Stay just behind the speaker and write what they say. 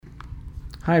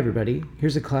Hi everybody,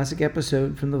 here's a classic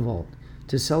episode from the Vault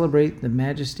to celebrate the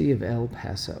majesty of El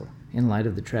Paso in light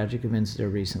of the tragic events there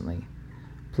recently.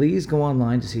 Please go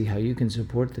online to see how you can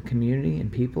support the community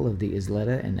and people of the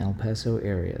Isleta and El Paso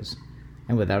areas.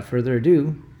 And without further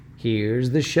ado,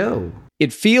 here's the show.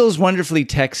 It feels wonderfully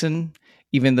Texan,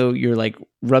 even though you're like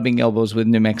rubbing elbows with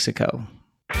New Mexico.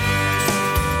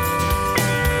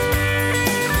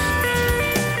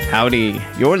 Howdy,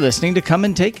 you're listening to Come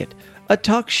and Take It, a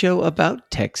talk show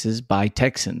about Texas by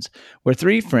Texans, where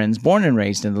three friends born and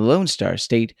raised in the Lone Star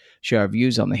State share our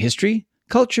views on the history,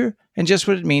 culture, and just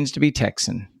what it means to be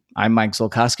Texan. I'm Mike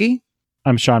Zolkowski.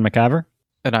 I'm Sean McIver.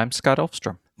 And I'm Scott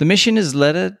Elfstrom. The Mission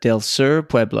Isleta del Sur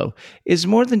Pueblo is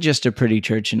more than just a pretty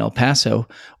church in El Paso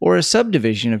or a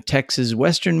subdivision of Texas'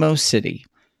 westernmost city.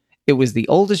 It was the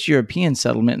oldest European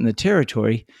settlement in the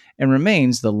territory and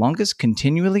remains the longest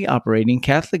continually operating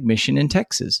Catholic mission in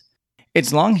Texas.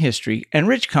 Its long history and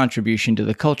rich contribution to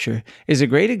the culture is a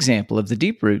great example of the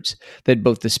deep roots that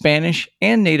both the Spanish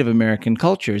and Native American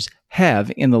cultures have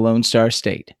in the Lone Star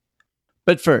State.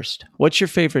 But first, what's your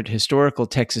favorite historical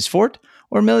Texas fort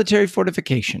or military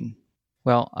fortification?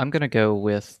 Well, I'm going to go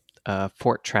with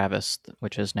Fort Travis,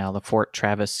 which is now the Fort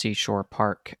Travis Seashore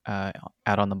Park out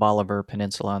on the Bolivar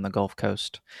Peninsula on the Gulf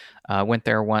Coast. Went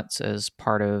there once as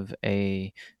part of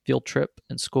a field trip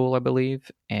in school, I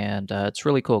believe, and it's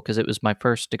really cool because it was my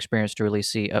first experience to really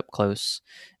see up close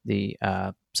the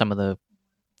some of the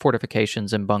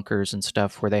fortifications and bunkers and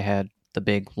stuff where they had the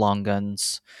big long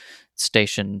guns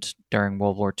stationed during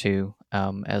World War II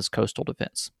as coastal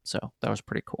defense. So that was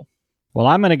pretty cool. Well,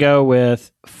 I'm going to go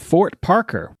with Fort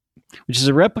Parker, which is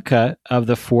a replica of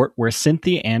the fort where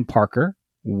Cynthia Ann Parker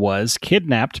was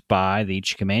kidnapped by the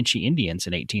Comanche Indians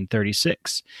in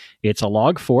 1836. It's a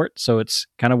log fort, so it's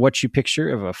kind of what you picture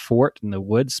of a fort in the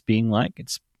woods being like.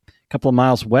 It's a couple of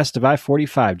miles west of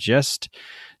I-45, just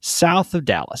south of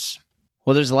Dallas.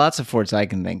 Well, there's lots of forts I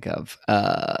can think of,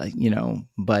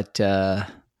 but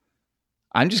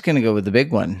I'm just going to go with the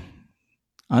big one.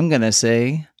 I'm going to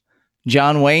say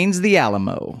John Wayne's The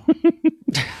Alamo.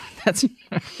 That's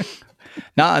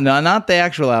not the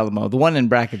actual Alamo, the one in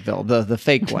Brackettville, the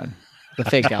fake one, the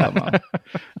fake Alamo.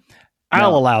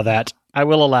 I'll allow that. I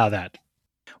will allow that.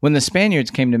 When the Spaniards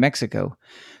came to Mexico,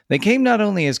 they came not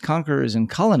only as conquerors and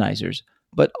colonizers,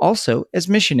 but also as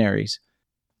missionaries.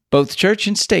 Both church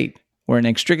and state were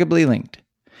inextricably linked.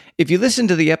 If you listen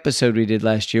to the episode we did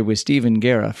last year with Stephen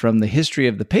Guerra from the History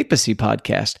of the Papacy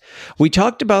podcast, we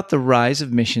talked about the rise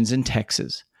of missions in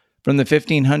Texas. From the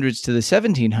 1500s to the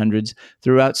 1700s,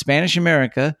 throughout Spanish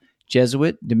America,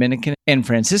 Jesuit, Dominican, and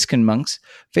Franciscan monks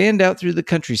fanned out through the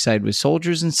countryside with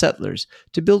soldiers and settlers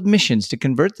to build missions to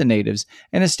convert the natives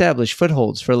and establish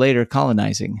footholds for later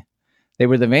colonizing. They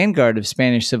were the vanguard of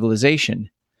Spanish civilization.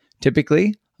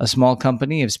 Typically, a small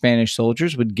company of Spanish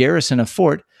soldiers would garrison a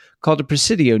fort called a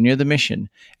presidio near the mission,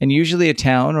 and usually a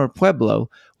town or pueblo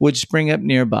would spring up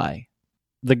nearby.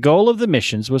 The goal of the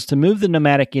missions was to move the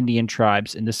nomadic Indian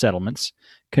tribes into settlements,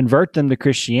 convert them to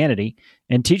Christianity,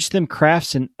 and teach them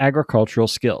crafts and agricultural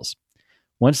skills.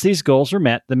 Once these goals were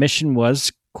met, the mission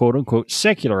was, quote-unquote,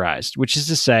 secularized, which is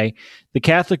to say, the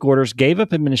Catholic orders gave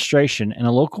up administration and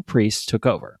a local priest took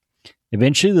over.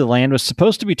 Eventually, the land was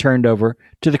supposed to be turned over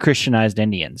to the Christianized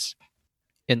Indians.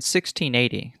 In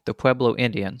 1680, the Pueblo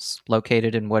Indians,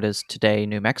 located in what is today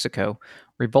New Mexico,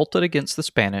 revolted against the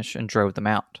Spanish and drove them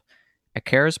out. A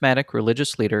charismatic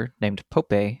religious leader named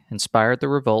Pope inspired the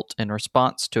revolt in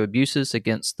response to abuses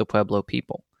against the Pueblo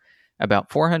people.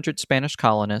 About 400 Spanish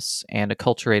colonists and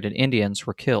acculturated Indians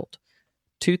were killed.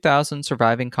 2,000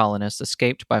 surviving colonists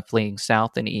escaped by fleeing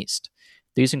south and east.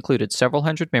 These included several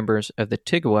hundred members of the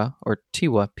Tigua or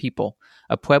Tiwa people,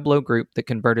 a Pueblo group that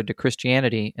converted to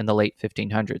Christianity in the late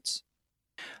 1500s.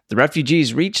 The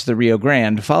refugees reached the Rio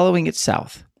Grande following it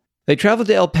south. They traveled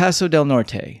to El Paso del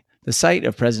Norte, the site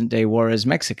of present-day Juarez,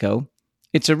 Mexico.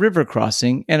 It's a river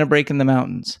crossing and a break in the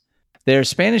mountains. Their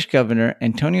Spanish governor,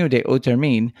 Antonio de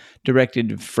Otermin,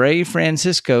 directed Fray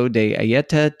Francisco de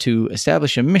Ayeta to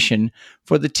establish a mission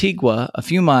for the Tigua a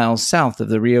few miles south of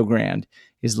the Rio Grande,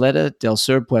 Isleta del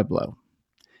Sur Pueblo.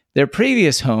 Their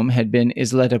previous home had been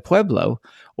Isleta Pueblo,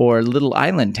 or Little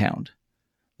Island Town.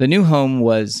 The new home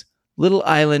was Little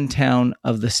Island Town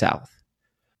of the South.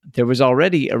 There was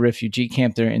already a refugee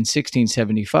camp there in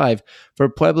 1675 for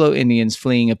Pueblo Indians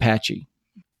fleeing Apache.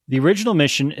 The original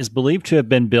mission is believed to have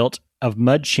been built of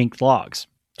mud-chinked logs.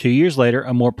 2 years later,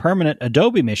 a more permanent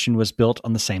adobe mission was built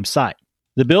on the same site.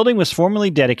 The building was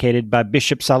formerly dedicated by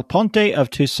Bishop Salponte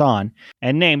of Tucson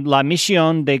and named La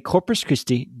Misión de Corpus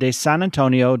Christi de San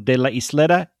Antonio de la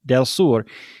Isleta del Sur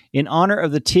in honor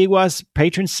of the Tigua's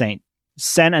patron saint,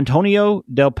 San Antonio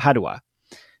del Padua.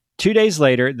 2 days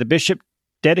later, the bishop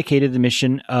dedicated the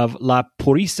mission of La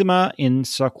Purísima in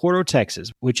Socorro,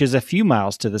 Texas, which is a few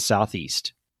miles to the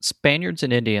southeast. Spaniards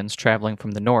and Indians traveling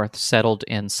from the north settled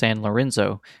in San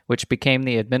Lorenzo, which became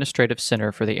the administrative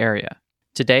center for the area.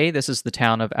 Today, this is the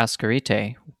town of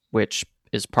Ascarite, which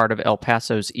is part of El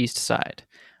Paso's east side.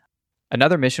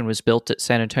 Another mission was built at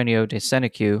San Antonio de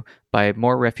Senecu by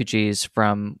more refugees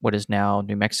from what is now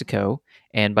New Mexico,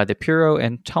 and by the Puro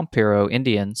and Tompiro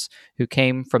Indians who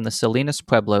came from the Salinas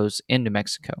Pueblos in New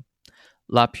Mexico.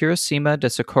 La Purísima de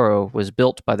Socorro was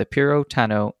built by the Puro,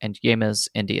 Tano, and Yemas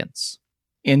Indians.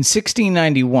 In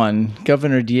 1691,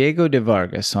 Governor Diego de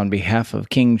Vargas, on behalf of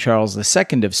King Charles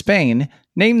II of Spain,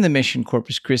 named the mission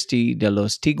Corpus Christi de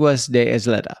los Tiguas de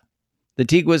Isleta. The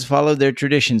Tiguas followed their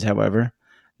traditions, however.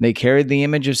 They carried the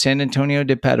image of San Antonio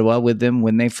de Padua with them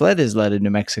when they fled Isleta, New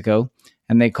Mexico,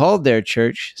 and they called their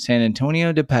church San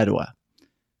Antonio de Padua.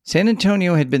 San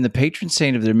Antonio had been the patron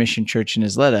saint of their mission church in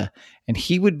Isleta, and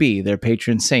he would be their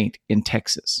patron saint in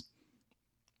Texas.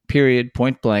 Period,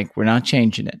 point blank, we're not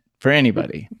changing it for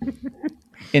anybody.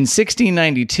 In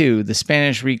 1692, the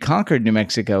Spanish reconquered New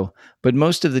Mexico, but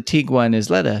most of the Tigua and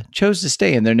Isleta chose to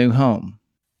stay in their new home.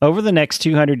 Over the next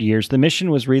 200 years, the mission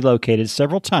was relocated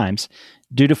several times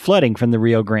due to flooding from the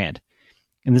Rio Grande.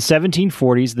 In the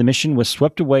 1740s, the mission was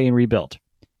swept away and rebuilt.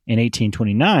 In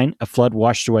 1829, a flood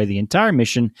washed away the entire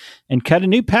mission and cut a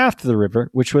new path to the river,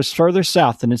 which was further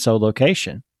south than its old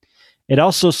location. It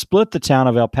also split the town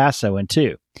of El Paso in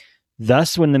two.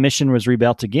 Thus, when the mission was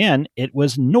rebuilt again, it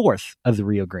was north of the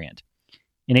Rio Grande.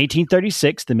 In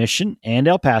 1836, the mission and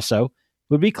El Paso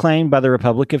would be claimed by the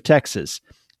Republic of Texas,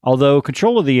 although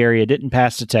control of the area didn't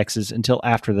pass to Texas until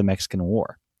after the Mexican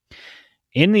War.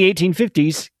 In the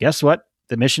 1850s, guess what?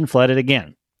 The mission flooded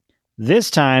again.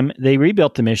 This time, they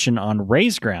rebuilt the mission on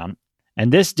raised ground,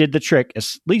 and this did the trick, at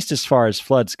least as far as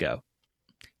floods go.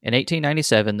 In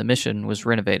 1897, the mission was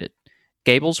renovated.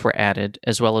 Gables were added,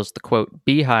 as well as the, quote,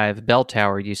 beehive bell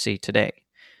tower you see today.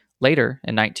 Later,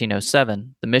 in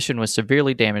 1907, the mission was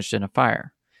severely damaged in a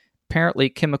fire. Apparently,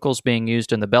 chemicals being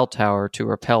used in the bell tower to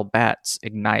repel bats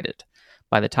ignited.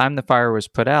 By the time the fire was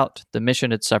put out, the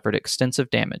mission had suffered extensive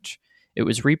damage. It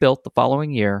was rebuilt the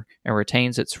following year and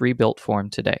retains its rebuilt form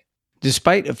today.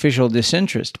 Despite official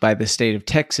disinterest by the state of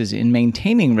Texas in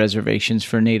maintaining reservations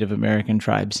for Native American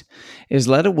tribes,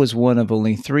 Isleta was one of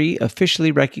only 3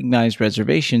 officially recognized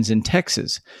reservations in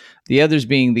Texas, the others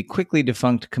being the quickly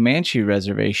defunct Comanche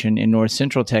Reservation in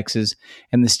north-central Texas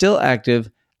and the still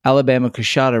active Alabama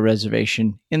Coshada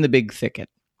Reservation in the Big Thicket.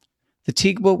 The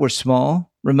Tigua were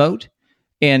small, remote,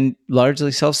 and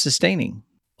largely self-sustaining.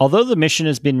 Although the mission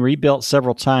has been rebuilt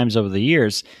several times over the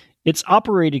years, it's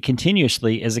operated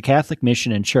continuously as a Catholic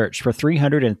mission and church for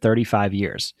 335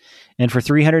 years. And for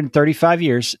 335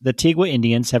 years, the Tigua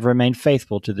Indians have remained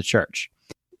faithful to the church.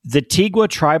 The Tigua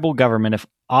Tribal Government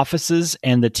offices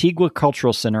and the Tigua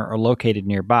Cultural Center are located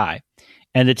nearby.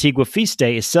 And the Tigua Feast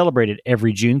Day is celebrated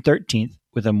every June 13th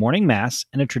with a morning mass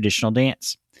and a traditional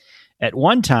dance. At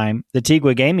one time, the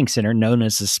Tigua Gaming Center, known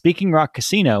as the Speaking Rock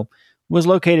Casino, was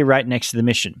located right next to the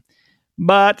mission.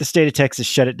 But the state of Texas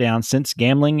shut it down since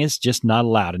gambling is just not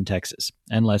allowed in Texas,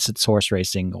 unless it's horse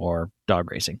racing or dog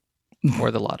racing.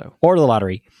 Or the lotto. Or the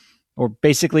lottery. Or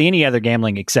basically any other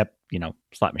gambling except,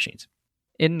 slot machines.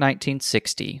 In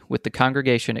 1960, with the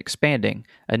congregation expanding,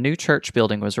 a new church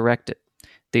building was erected.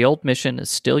 The old mission is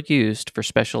still used for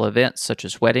special events such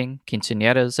as wedding,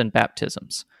 quinceañeras, and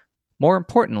baptisms. More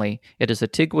importantly, it is the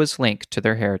Tigua's link to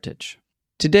their heritage.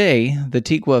 Today, the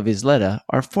Tigua of Isleta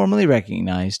are formally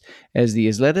recognized as the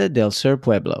Isleta del Sur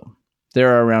Pueblo. There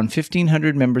are around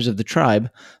 1,500 members of the tribe,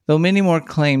 though many more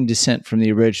claim descent from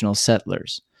the original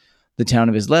settlers. The town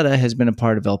of Isleta has been a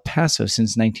part of El Paso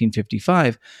since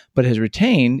 1955, but has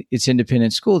retained its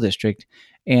independent school district,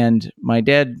 and my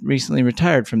dad recently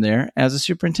retired from there as a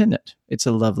superintendent. It's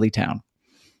a lovely town.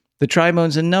 The tribe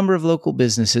owns a number of local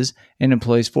businesses and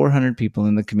employs 400 people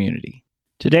in the community.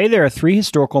 Today, there are 3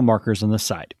 historical markers on the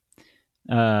site.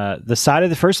 The site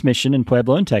of the first mission in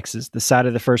Pueblo in Texas, the site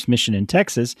of the first mission in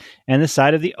Texas, and the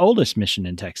site of the oldest mission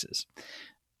in Texas.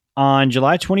 On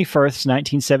July 21st,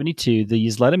 1972, the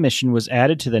Isleta mission was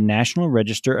added to the National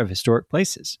Register of Historic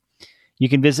Places. You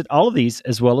can visit all of these,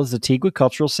 as well as the Tigua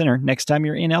Cultural Center, next time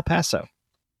you're in El Paso.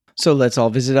 So let's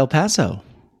all visit El Paso.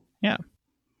 Yeah.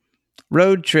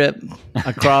 Road trip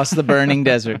across the burning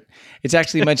desert. It's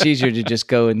actually much easier to just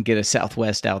go and get a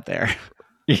Southwest out there.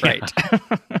 Yeah.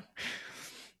 Right.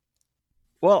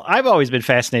 Well, I've always been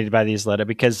fascinated by the Isleta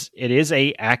because it is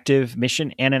a active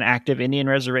mission and an active Indian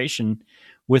reservation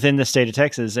within the state of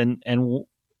Texas. And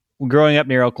growing up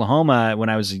near Oklahoma when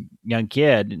I was a young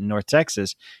kid in North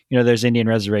Texas, there's Indian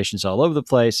reservations all over the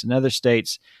place. In other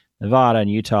states, Nevada and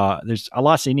Utah, there's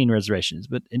lots of Indian reservations.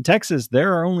 But in Texas,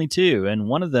 there are only 2, and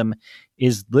one of them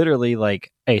is literally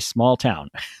like a small town.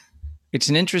 It's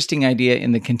an interesting idea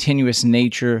in the continuous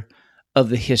nature of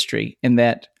the history, in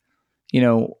that,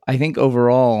 I think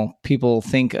overall people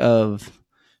think of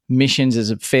missions as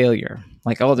a failure.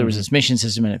 Like, oh, there was this mission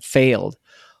system and it failed.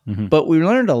 Mm-hmm. But we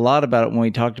learned a lot about it when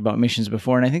we talked about missions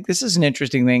before. And I think this is an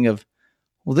interesting thing of,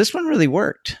 well, this one really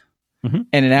worked. Mm-hmm.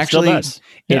 And it actually, still does.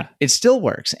 Yeah. It still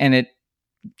works. And it,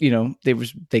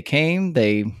 they came,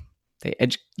 they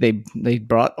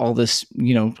brought all this,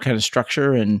 kind of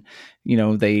structure, and,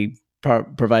 they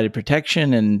provided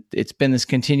protection, and it's been this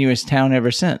continuous town ever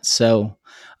since. So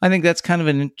I think that's kind of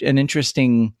an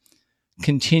interesting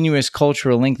continuous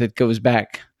cultural link that goes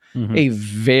back a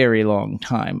very long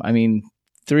time. I mean,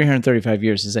 335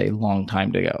 years is a long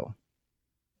time to go.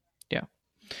 Yeah.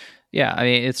 Yeah. I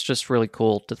mean, it's just really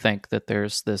cool to think that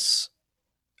there's this,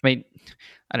 I mean,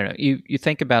 I don't know. You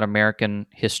think about American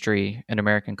history and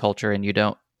American culture, and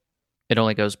it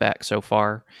only goes back so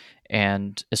far.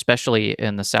 And especially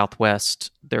in the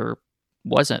Southwest, there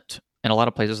wasn't, in a lot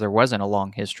of places, there wasn't a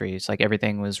long history. It's like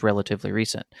everything was relatively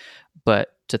recent. But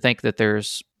to think that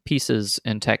there's pieces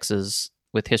in Texas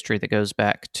with history that goes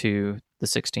back to the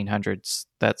 1600s,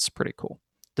 that's pretty cool.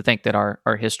 To think that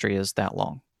our history is that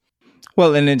long.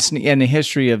 Well, and it's in the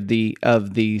history of the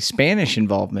Spanish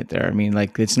involvement there. I mean,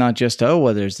 like, it's not just,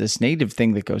 there's this native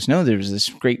thing that goes. No, there's this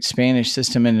great Spanish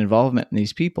system and involvement in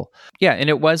these people. Yeah, and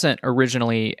it wasn't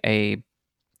originally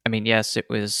yes, it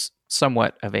was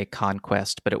somewhat of a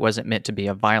conquest, but it wasn't meant to be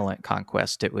a violent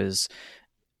conquest. It was,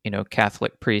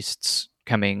 Catholic priests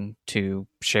coming to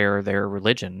share their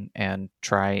religion and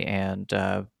try and,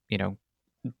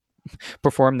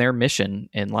 perform their mission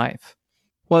in life.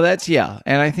 Well,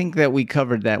 and I think that we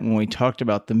covered that when we talked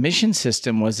about the mission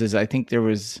system. I think there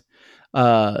was,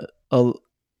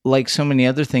 like so many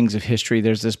other things of history,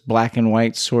 there's this black and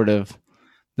white sort of,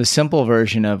 the simple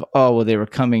version of, they were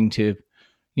coming to,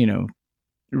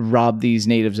 rob these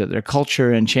natives of their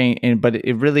culture and change. But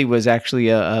it really was actually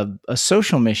a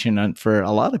social mission for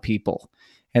a lot of people,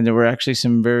 and there were actually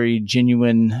some very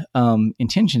genuine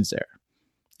intentions there.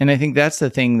 And I think that's the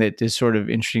thing that is sort of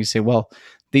interesting to say, well,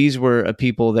 these were a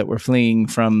people that were fleeing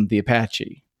from the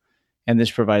Apache, and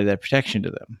this provided that protection to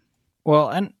them. Well,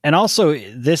 and also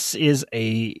this is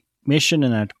a mission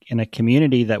in a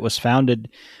community that was founded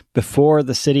before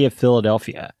the city of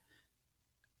Philadelphia.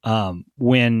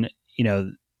 When,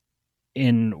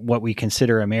 in what we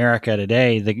consider America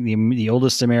today, the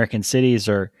oldest American cities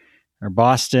are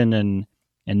Boston and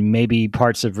maybe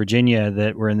parts of Virginia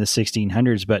that were in the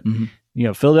 1600s, but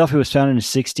Philadelphia was founded in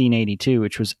 1682,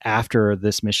 which was after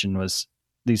this mission was,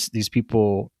 these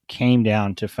people came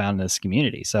down to found this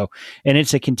community. So, and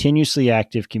it's a continuously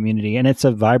active community, and it's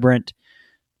a vibrant,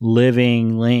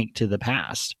 living link to the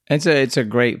past. It's a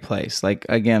great place. Like,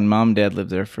 again, Mom and Dad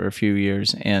lived there for a few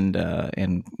years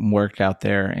and worked out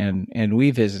there, and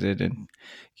we visited, and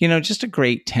just a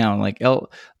great town. Like the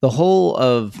whole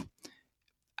of,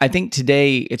 I think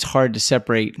today it's hard to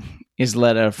separate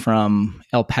Isleta from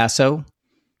El Paso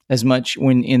as much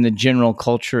when in the general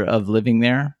culture of living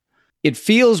there. It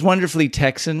feels wonderfully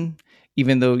Texan,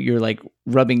 even though you're like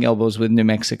rubbing elbows with New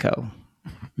Mexico.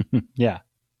 Yeah.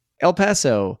 El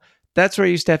Paso, that's where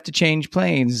I used to have to change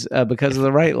planes because of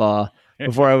the right law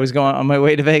before I was going on my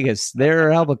way to Vegas. There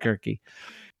or Albuquerque.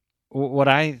 What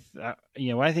I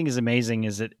think is amazing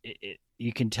is that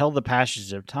you can tell the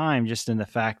passage of time just in the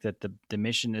fact that the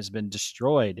mission has been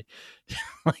destroyed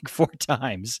like 4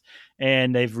 times,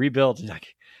 and they've rebuilt.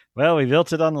 Like, well, we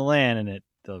built it on the land, and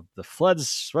the floods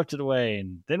swept it away,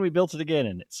 and then we built it again,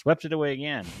 and it swept it away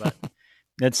again. But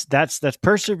that's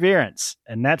perseverance,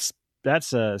 and that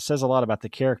says a lot about the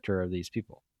character of these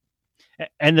people.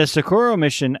 And the Socorro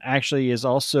mission actually is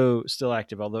also still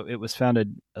active, although it was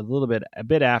founded a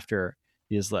bit after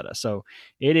the Isleta. So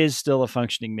it is still a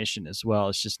functioning mission as well.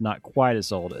 It's just not quite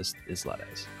as old as Isleta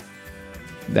is.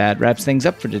 That wraps things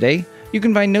up for today. You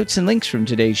can find notes and links from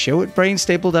today's show at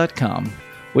brainstable.com.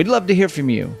 We'd love to hear from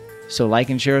you. So like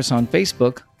and share us on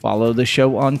Facebook, follow the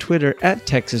show on Twitter at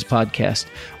Texas Podcast,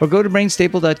 or go to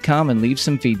brainstable.com and leave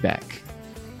some feedback.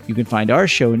 You can find our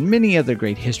show and many other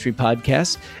great history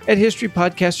podcasts at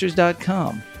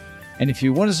historypodcasters.com. And if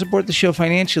you want to support the show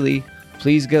financially,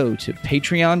 please go to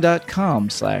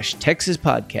patreon.com/Texas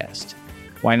Podcast.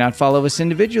 Why not follow us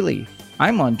individually?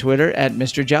 I'm on Twitter at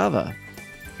Mr. Java.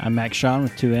 I'm Max Sean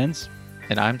with 2 N's.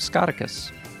 And I'm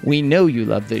Scotticus. We know you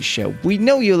love this show. We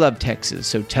know you love Texas,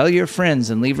 so tell your friends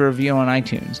and leave a review on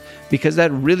iTunes, because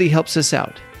that really helps us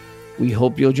out. We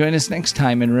hope you'll join us next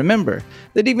time, and remember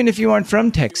that even if you aren't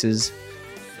from Texas,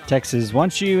 Texas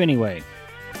wants you anyway.